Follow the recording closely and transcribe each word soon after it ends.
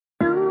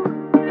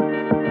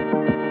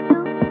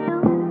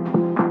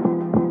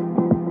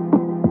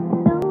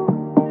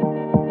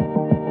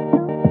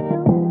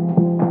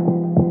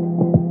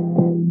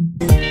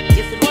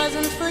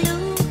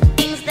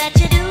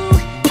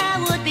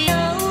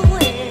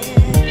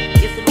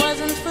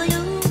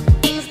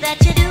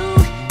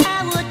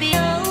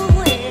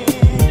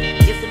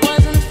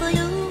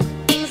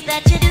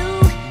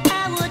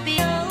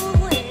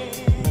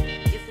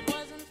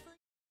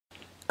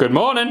Good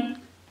morning.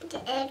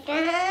 Good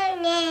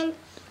morning.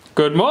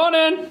 Good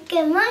morning.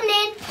 Good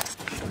morning.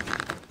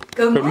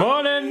 Good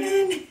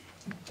morning.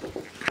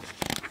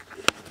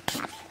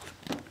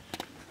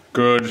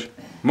 Good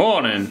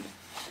morning.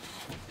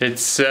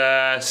 It's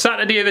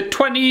Saturday the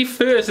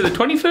 21st. Is it the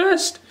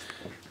 21st?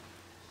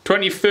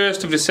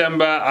 21st of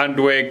December, and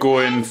we're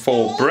going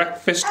for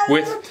breakfast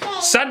with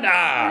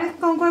Santa.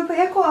 Go and put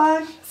your coat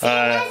on.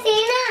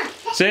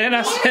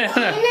 Santa.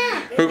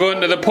 We're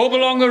going to the pub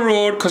along the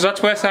road because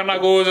that's where Santa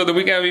goes on the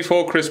weekend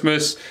before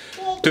Christmas,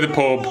 to the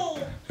pub.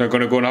 We're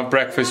going to go and have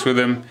breakfast with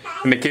him,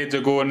 and the kids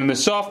are going in the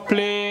soft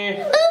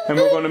play, and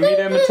we're going to meet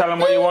him and tell him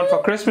what you want for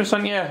Christmas,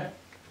 aren't you?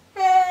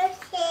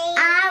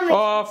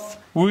 Off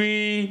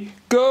we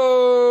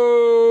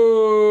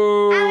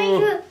go!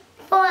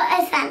 For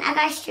a Santa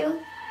costume.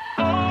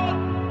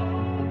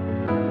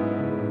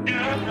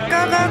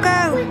 Go, go, go!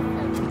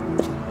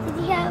 Did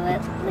you have a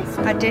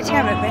whistle? I did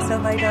have a whistle,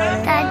 my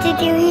darling. Dad, did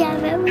you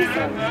have a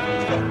whistle?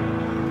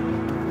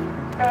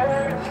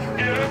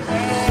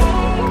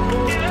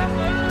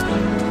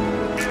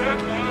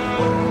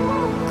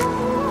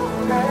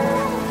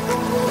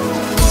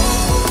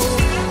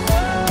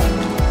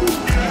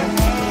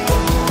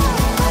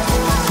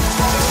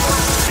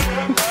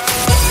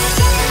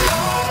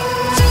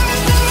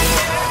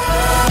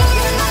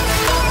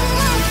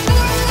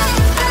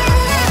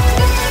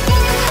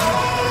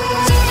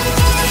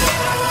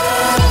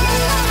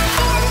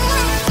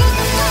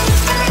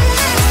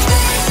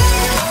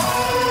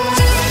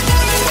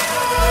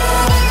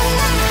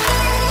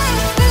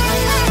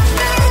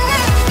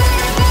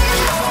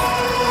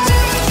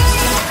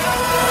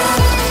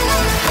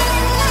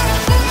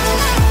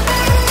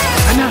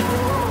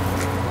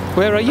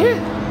 Where are you?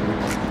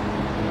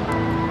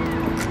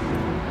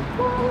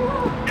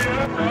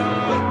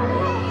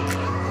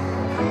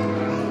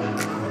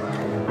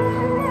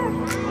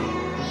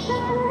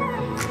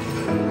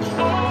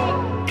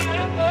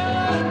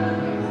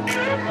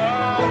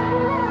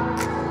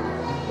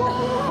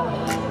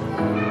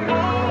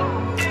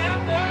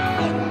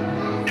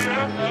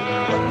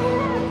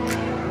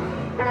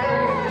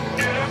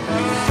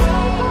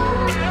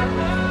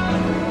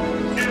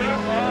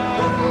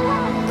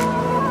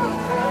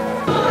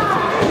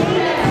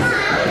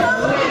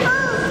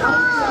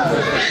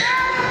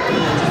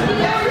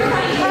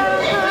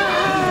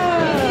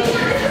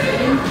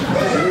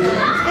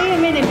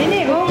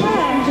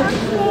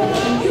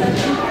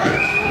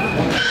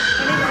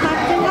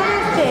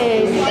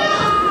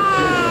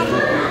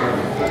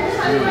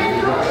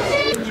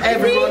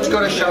 Everyone's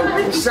got to show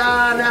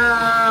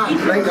Santa!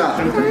 Right now.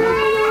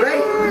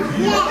 Right?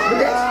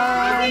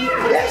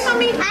 Yes.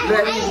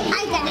 Ready?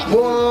 I got it.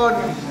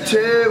 1,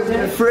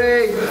 2,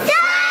 3.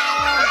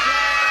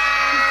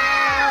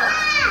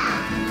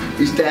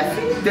 He's deaf.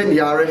 Didn't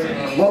hear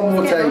it. One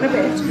more time.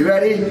 You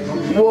ready?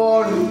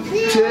 1, 2,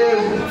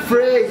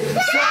 3.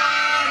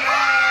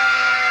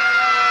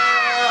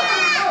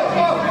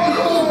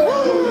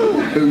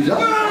 Who's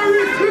up?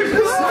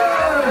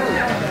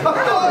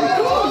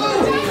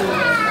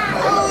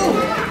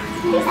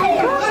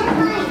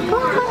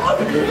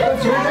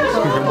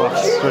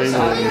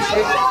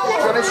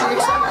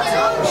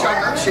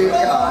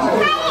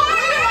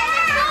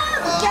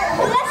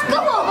 Let's go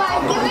over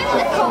and give him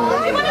the call.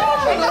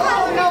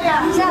 No,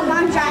 he's at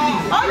Mom trying.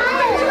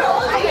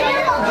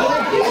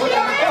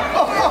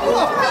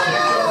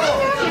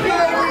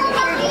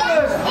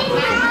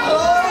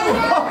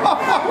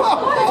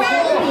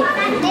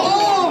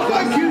 Oh,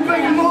 thank you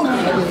very much.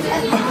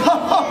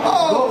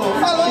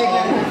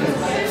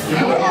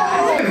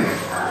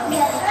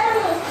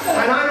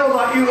 And I know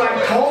that you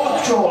like cold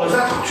stroll, is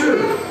that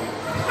true?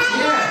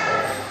 Yeah.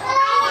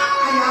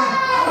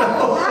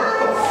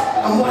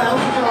 And what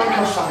else would you like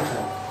for Santa?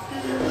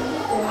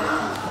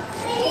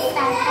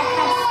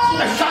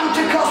 A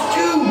Santa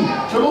costume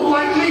to look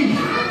like me.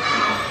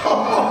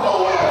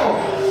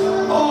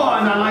 Oh,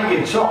 and I like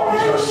your top.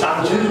 You've got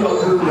Santa's, you've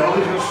got who knows,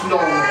 you've got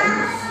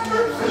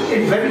snowmen.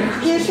 It's very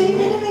Christmas. You see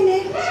me in a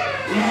minute?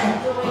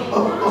 Yeah.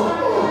 Oh,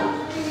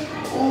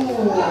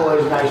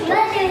 it's nice.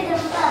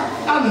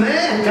 I'm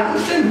there,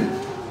 dancing.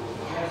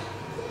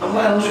 And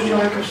what else would you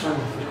like for Santa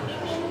for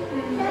Christmas?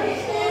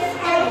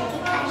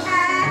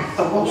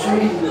 And what's the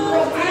meaning?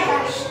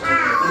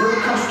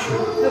 Another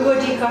costume. The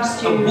Woody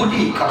costume. A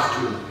Woody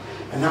costume.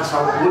 And that's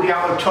how Woody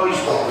out of Toy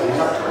Story, is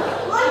that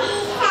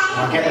right?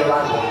 I'll get the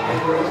right one.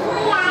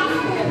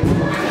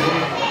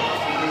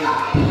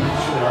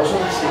 Someone else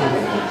will see me.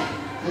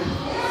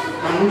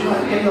 And would you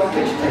like to get your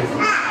picture taken?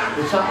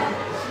 What's that?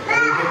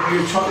 You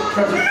top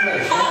present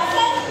first,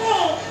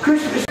 yeah?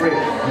 Christmas tree.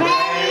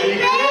 Merry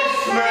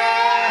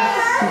Christmas!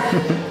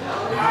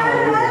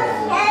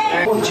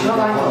 What do you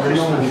like on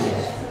Christmas?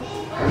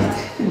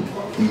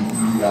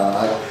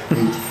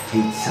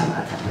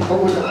 What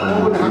would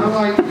Hannah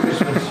like for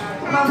Christmas?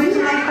 What would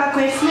you like for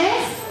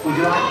Christmas? Would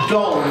you like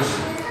dolls?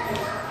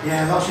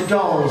 Yeah, lots of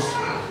dolls.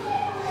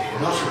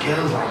 Lots of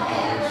girls like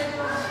dolls.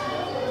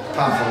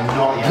 Apart from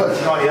not yet.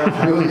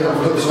 I've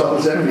got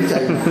dolls every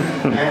day.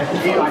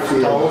 He likes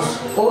dolls.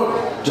 Or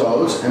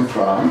dolls and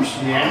proms.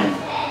 Yeah.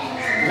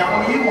 Is that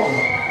what you want?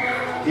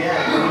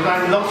 Yeah, and we've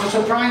had lots of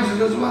surprises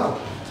as well.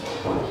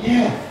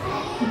 Yeah.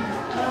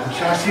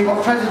 Shall I see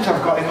what present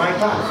I've got in my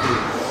bag?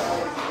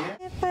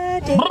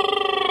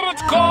 Brrr,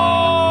 it's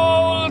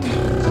cold!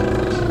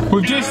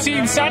 We've just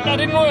seen Santa,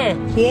 didn't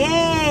we?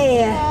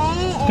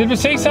 Yeah. Did we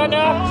see Santa?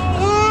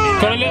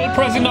 Got a little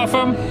present off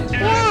him.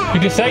 We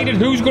decided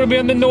who's going to be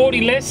on the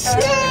naughty list.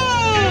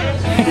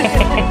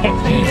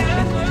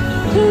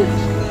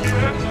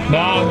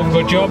 Now we've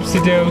got jobs to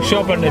do,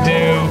 shopping to do,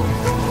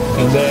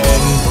 and then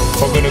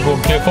we're going to go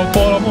and play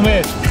football, aren't we,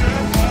 mate?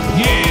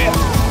 Yeah!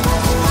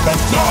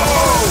 Let's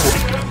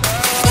go!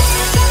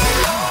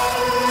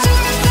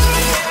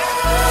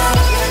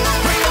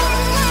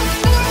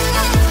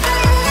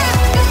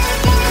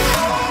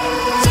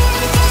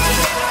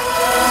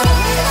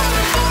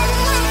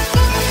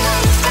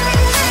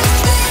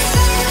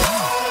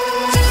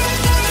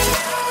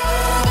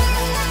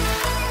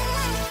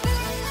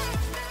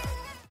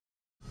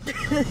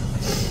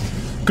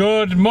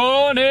 Good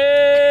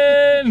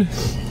morning!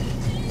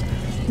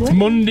 It's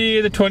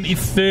Monday the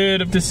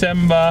 23rd of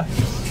December.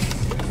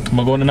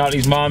 We're going to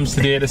Natalie's mum's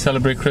today to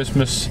celebrate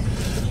Christmas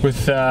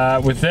with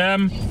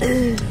them,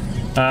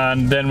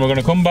 and then we're going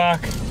to come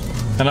back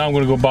and I'm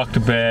going to go back to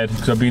bed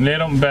because I've been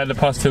laid up in bed the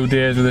past 2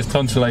 days with this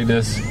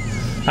tonsillitis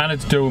and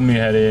it's doing me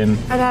head in.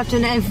 And I've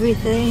done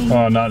everything.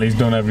 Oh, Natalie's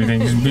done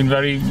everything. She's been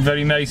very,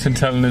 very nice in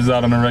telling us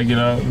that on a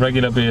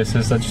regular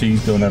basis that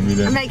she's done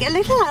everything. And make a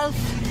little help.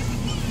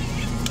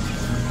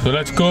 So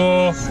let's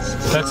go,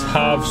 let's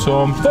have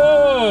some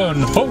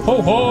fun! Ho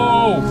ho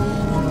ho!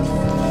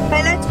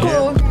 Right, let's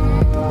go.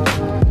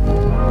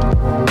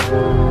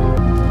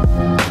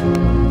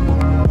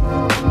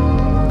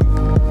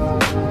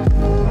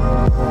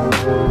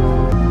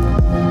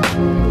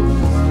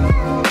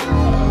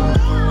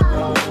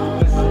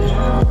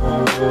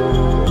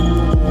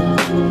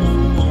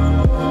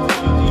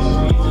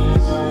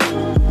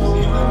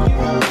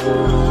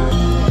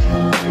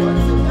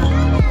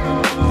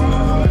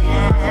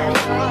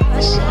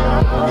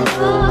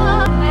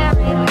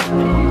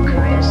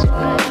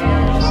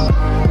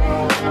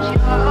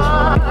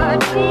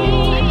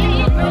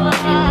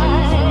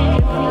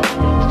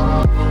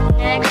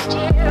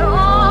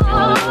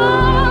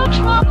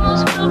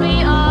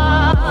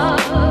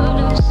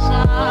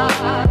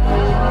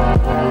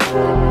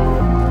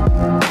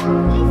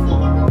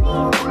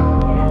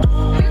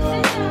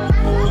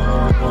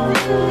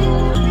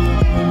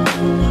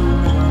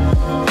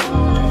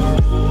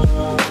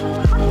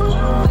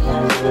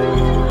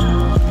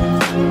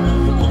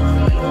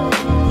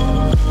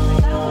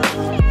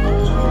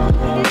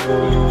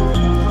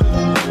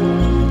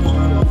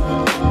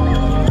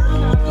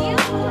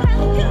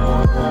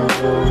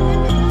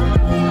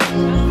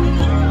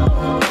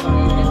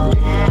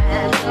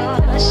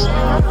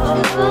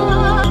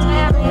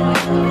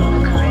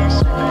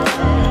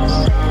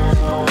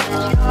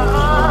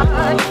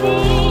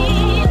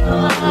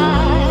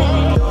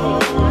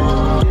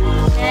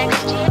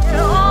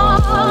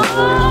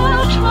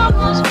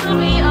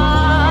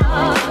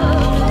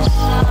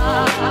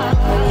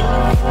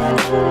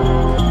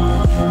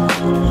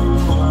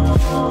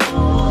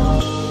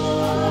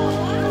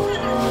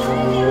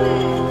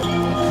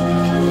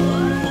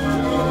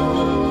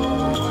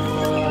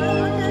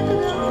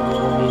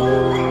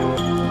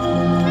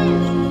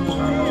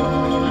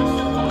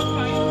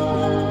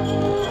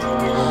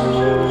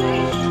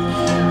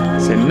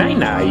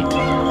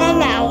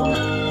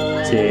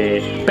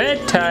 Say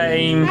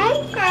bedtime.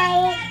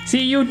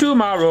 See you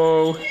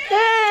tomorrow.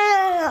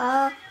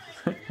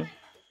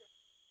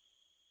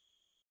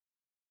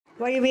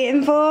 What are you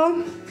waiting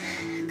for?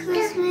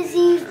 Christmas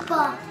Eve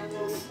box.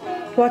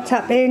 What's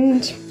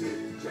happened?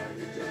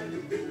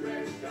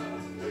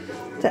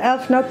 The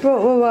elf not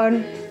brought her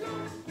one.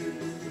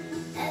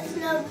 That's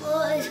not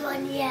brought us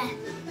one yet.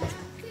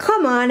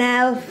 Come on,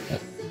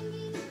 elf.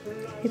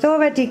 He's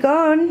already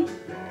gone.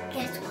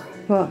 Guess what?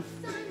 What?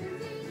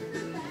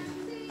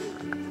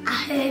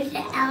 I heard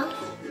the elf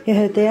You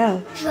heard the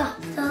elf?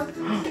 dropped up.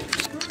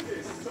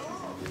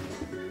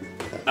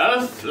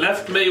 Elf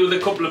left me with a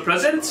couple of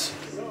presents.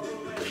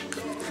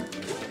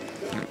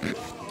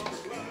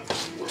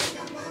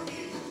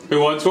 Who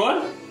wants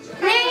one?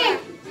 Me.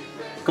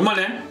 Come on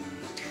then.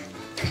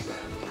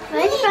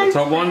 Ready?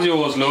 Top one's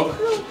yours, look.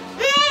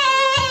 Me.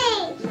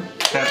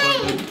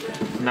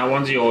 Careful. Now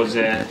one's yours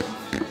there.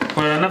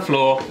 Put it on the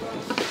floor.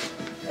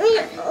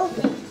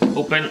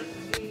 Open.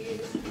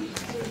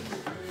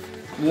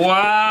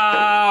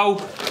 Wow!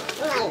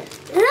 Look.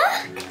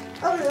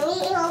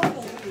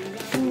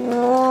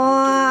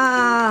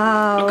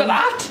 Wow. Look at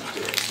that!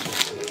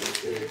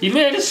 You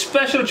made a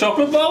special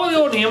chocolate bar with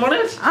your name on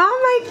it. Oh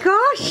my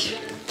gosh.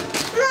 Even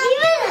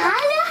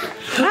higher.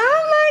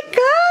 Oh my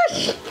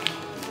gosh.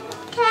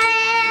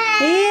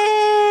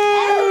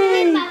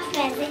 Yay. My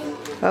present.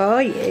 Oh,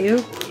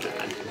 you.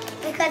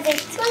 Because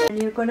it's too. And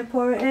you're going to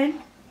pour it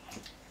in?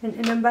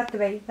 In number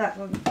 3, that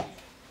one.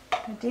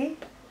 Ready?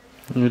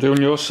 You're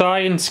doing your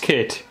science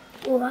kit.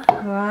 Wow.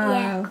 Wow.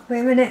 Yeah. Wait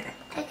a minute.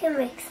 I can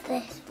mix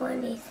this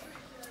one easy.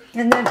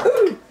 And then,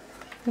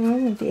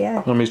 Oh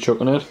dear. Mummy's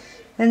chucking it.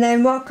 And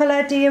then what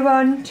colour do you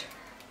want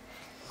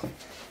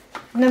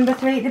number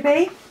 3 to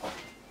be?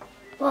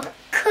 What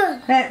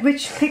colour?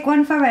 Pick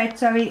one for red,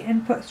 sorry,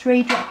 and put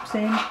 3 drops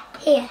in.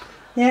 Here.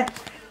 Yeah.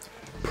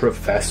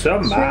 Professor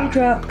 3 Max.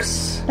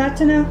 drops.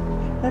 That's enough.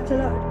 That's a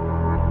lot.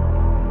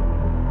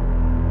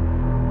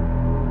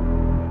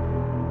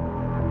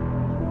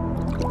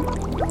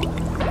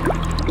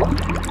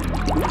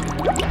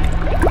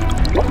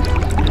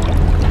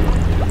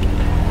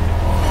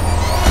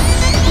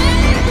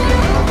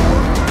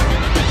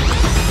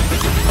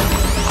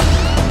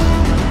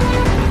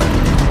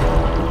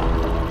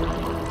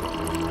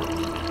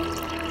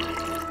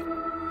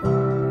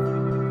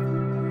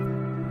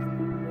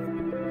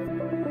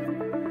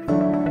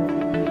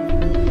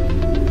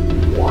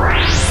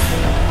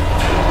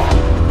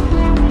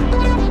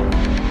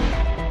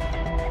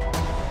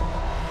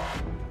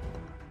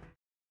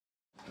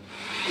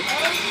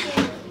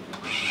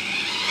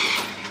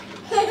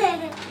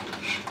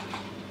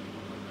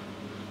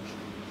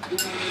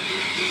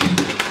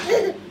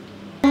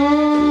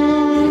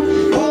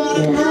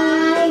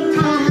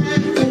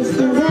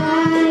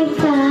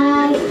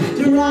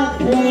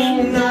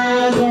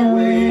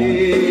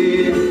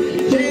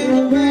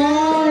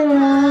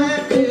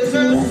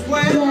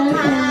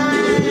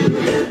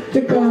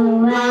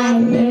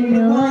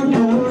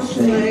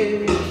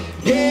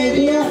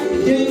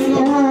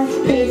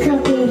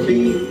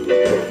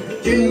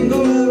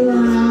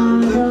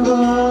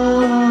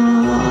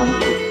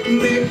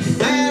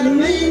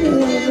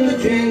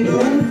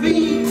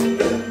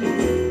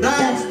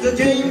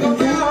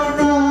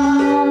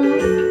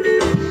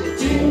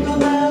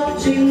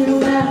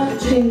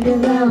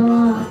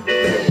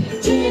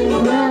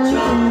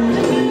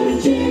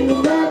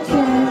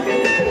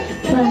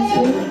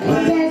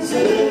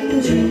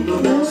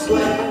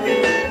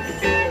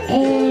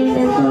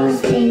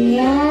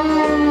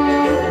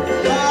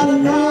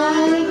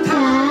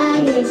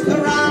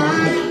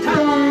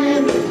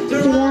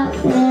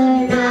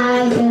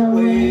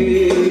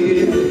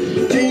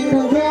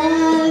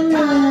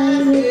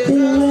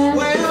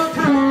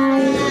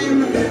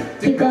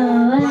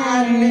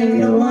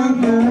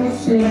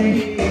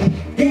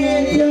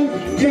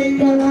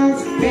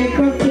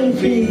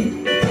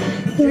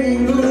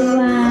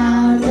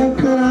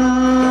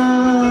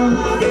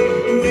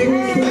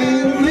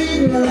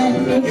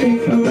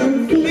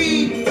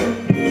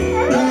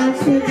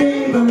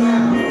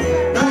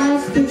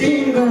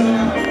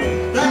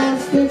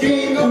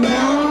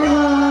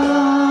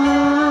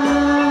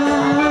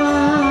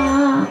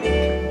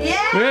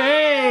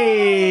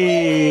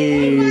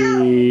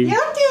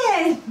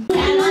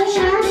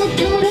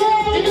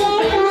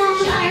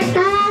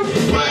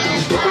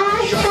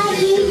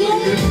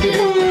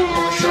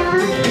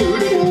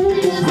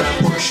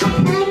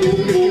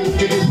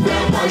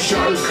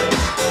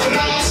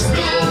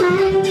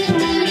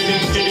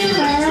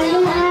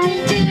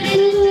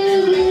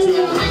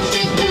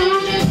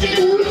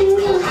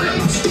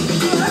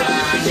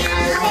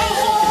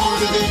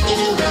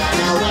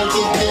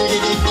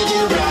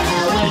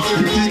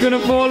 She's gonna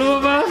fall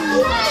over.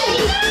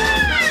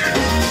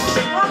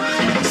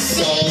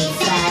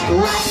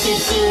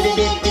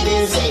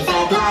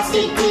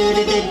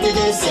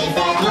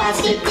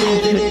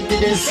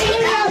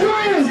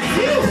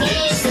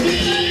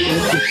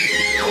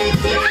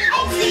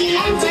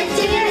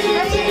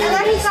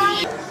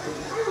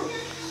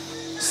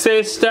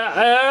 Sister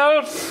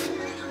Elf,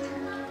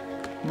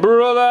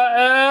 Brother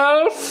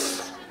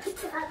Elf,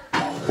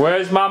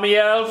 where's Mommy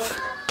Elf?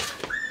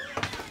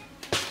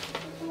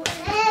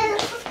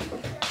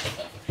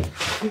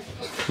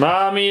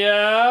 Mommy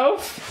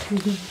Elf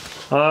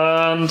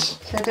and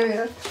Daddy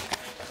Elf.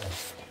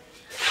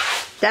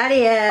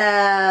 Daddy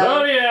Elf.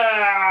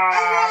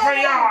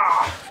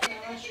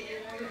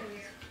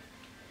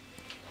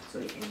 So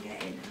you can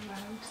get in and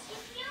around.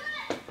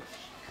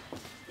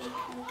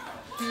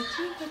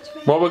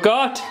 What we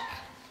got?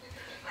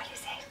 What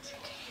is it?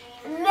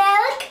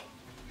 Milk,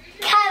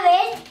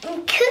 carrot,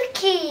 and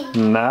cookie.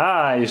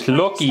 Nice,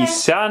 lucky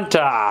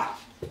Santa.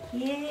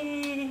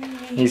 Yay.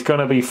 He's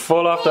gonna be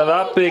full after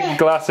that big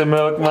glass of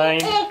milk,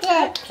 mate.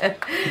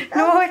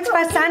 No, it's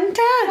for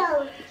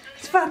Santa.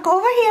 It's for, go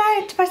over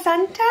here, it's for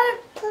Santa.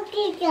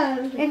 Cookie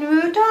down. And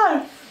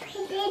Rudolph.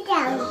 Put it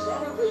down.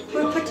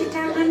 We'll put it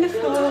down on the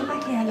floor over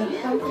here,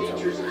 look.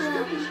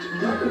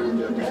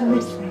 On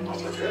this side.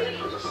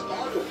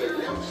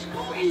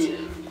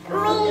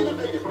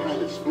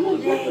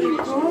 There you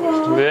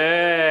go.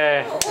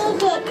 There.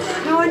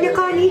 No, you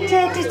can't eat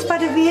it, it's for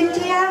the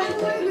reindeer.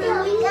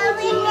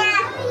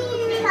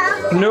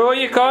 No,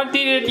 you can't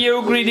eat it,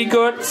 you greedy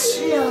guts.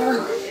 Put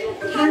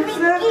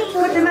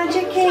the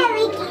magic key.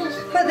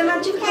 Put the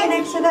magic key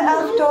next to the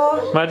elf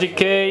door. Magic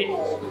key.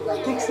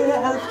 Next to the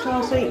elf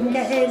door so you can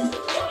get in.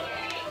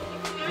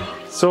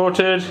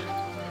 Sorted.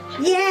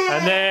 Yeah!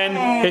 And then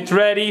it's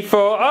ready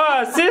for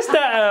Sister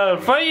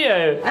Elf, are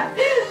you?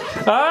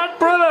 And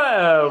Brother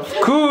Elf.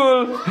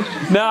 Cool.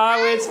 Now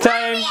it's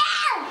time.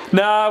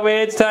 Now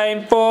it's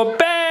time for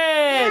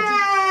bed.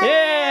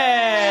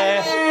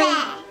 Yeah.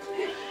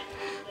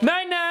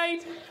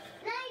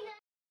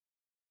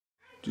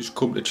 Just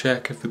come to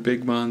check if the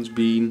big man's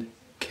been.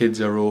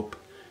 Kids are up.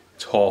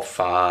 It's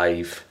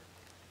 5:30.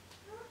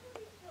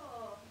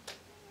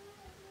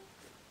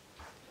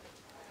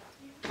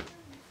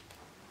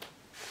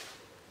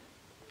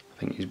 I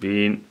think he's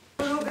been.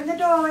 Open the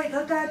door, wait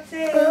till Dad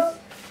says.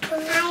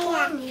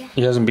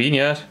 He hasn't been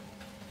yet.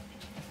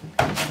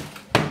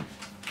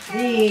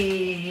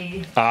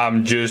 Hey.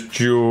 I'm just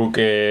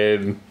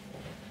joking.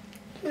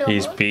 No.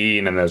 He's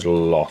been, and there's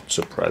lots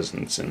of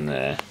presents in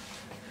there.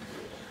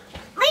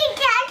 We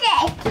got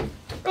it.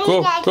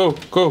 Go.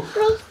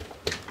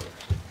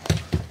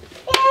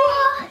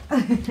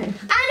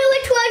 I know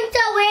which ones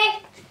are where.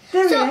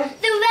 There So we are.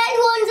 the red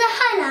ones are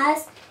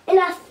Hannah's,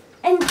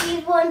 and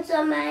these ones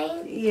are mine.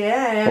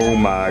 Yeah. Oh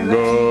my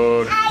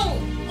god.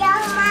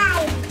 You're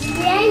mine.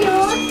 Yeah, no.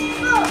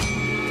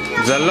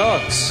 There's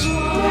lots.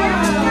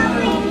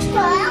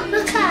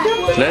 Look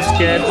at. Let's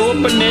get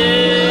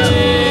opening.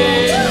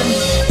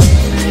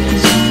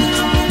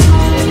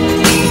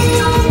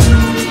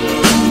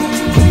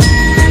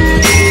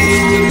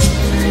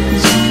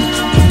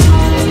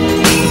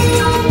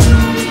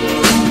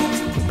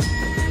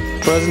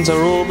 Presents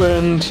are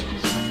opened.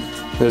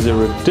 There's a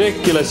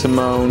ridiculous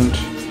amount.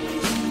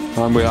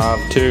 And we have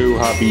 2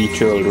 happy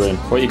children.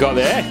 What you got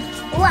there?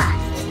 What?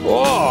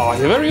 Oh,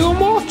 your very own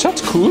watch.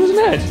 That's cool, isn't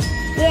it?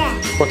 Yeah.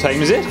 What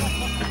time is it?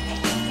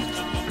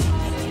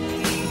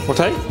 What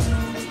time?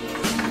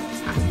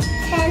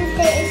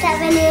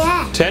 10:37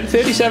 a.m.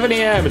 10:37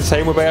 a.m. It's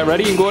time we're about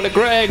ready and go to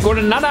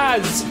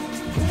Nana's.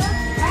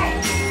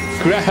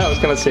 I was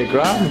gonna say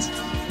Grand's.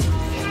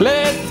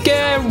 Let's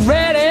get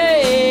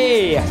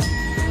ready.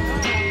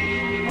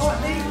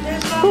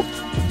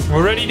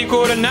 We're ready to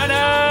go to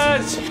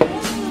Nana's.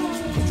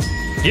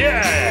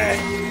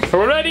 Yeah. Are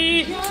we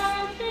ready?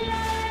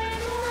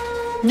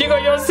 You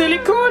got your silly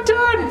coat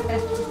on.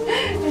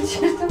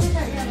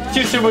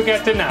 Just till we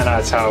get to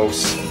Nana's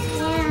house.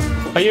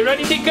 Are you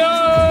ready to go?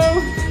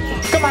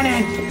 Come on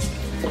in.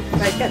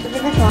 Right, get the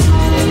bigger one.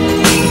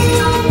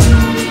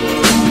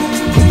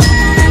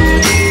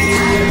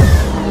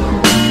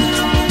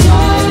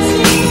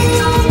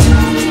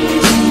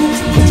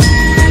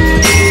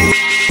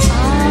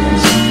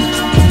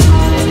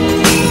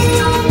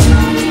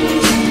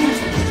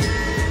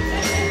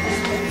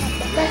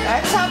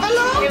 Let's have a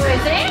look. Who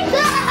is it?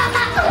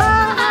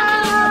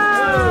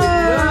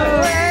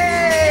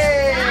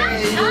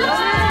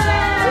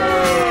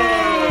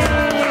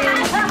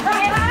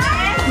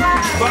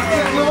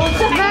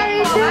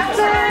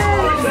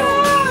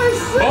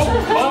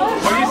 Oh,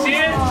 are you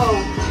seeing?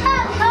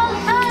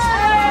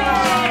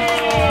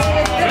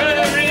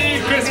 Merry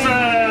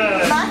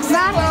Christmas!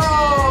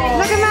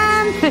 Look at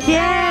Mum.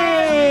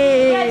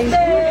 Yay!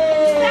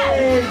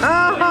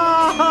 Oh,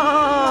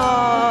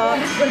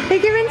 you're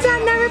giving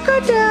Santa a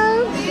cuddle.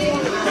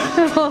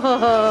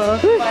 Oh,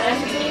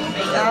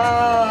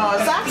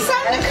 is that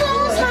Santa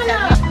Claus,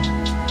 Hannah?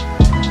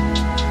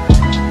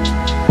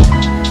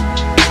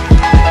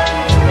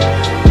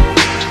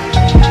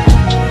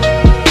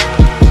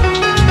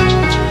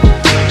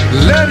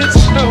 Let it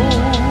snow,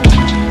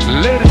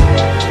 let it,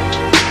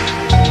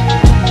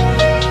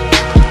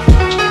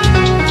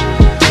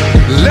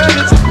 let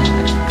it,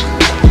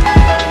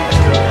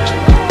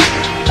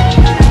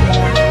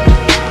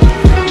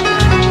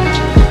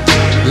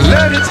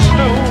 let it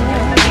snow,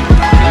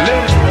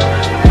 let it,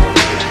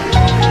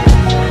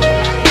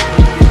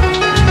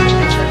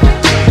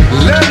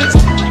 let it.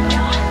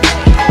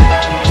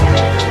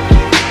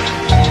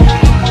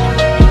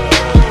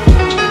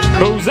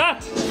 Who's that?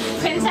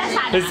 Princess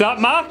Hannah. Is that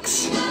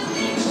Max?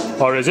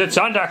 Or is it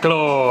Santa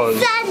Claus?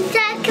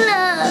 Santa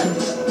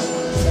Claus.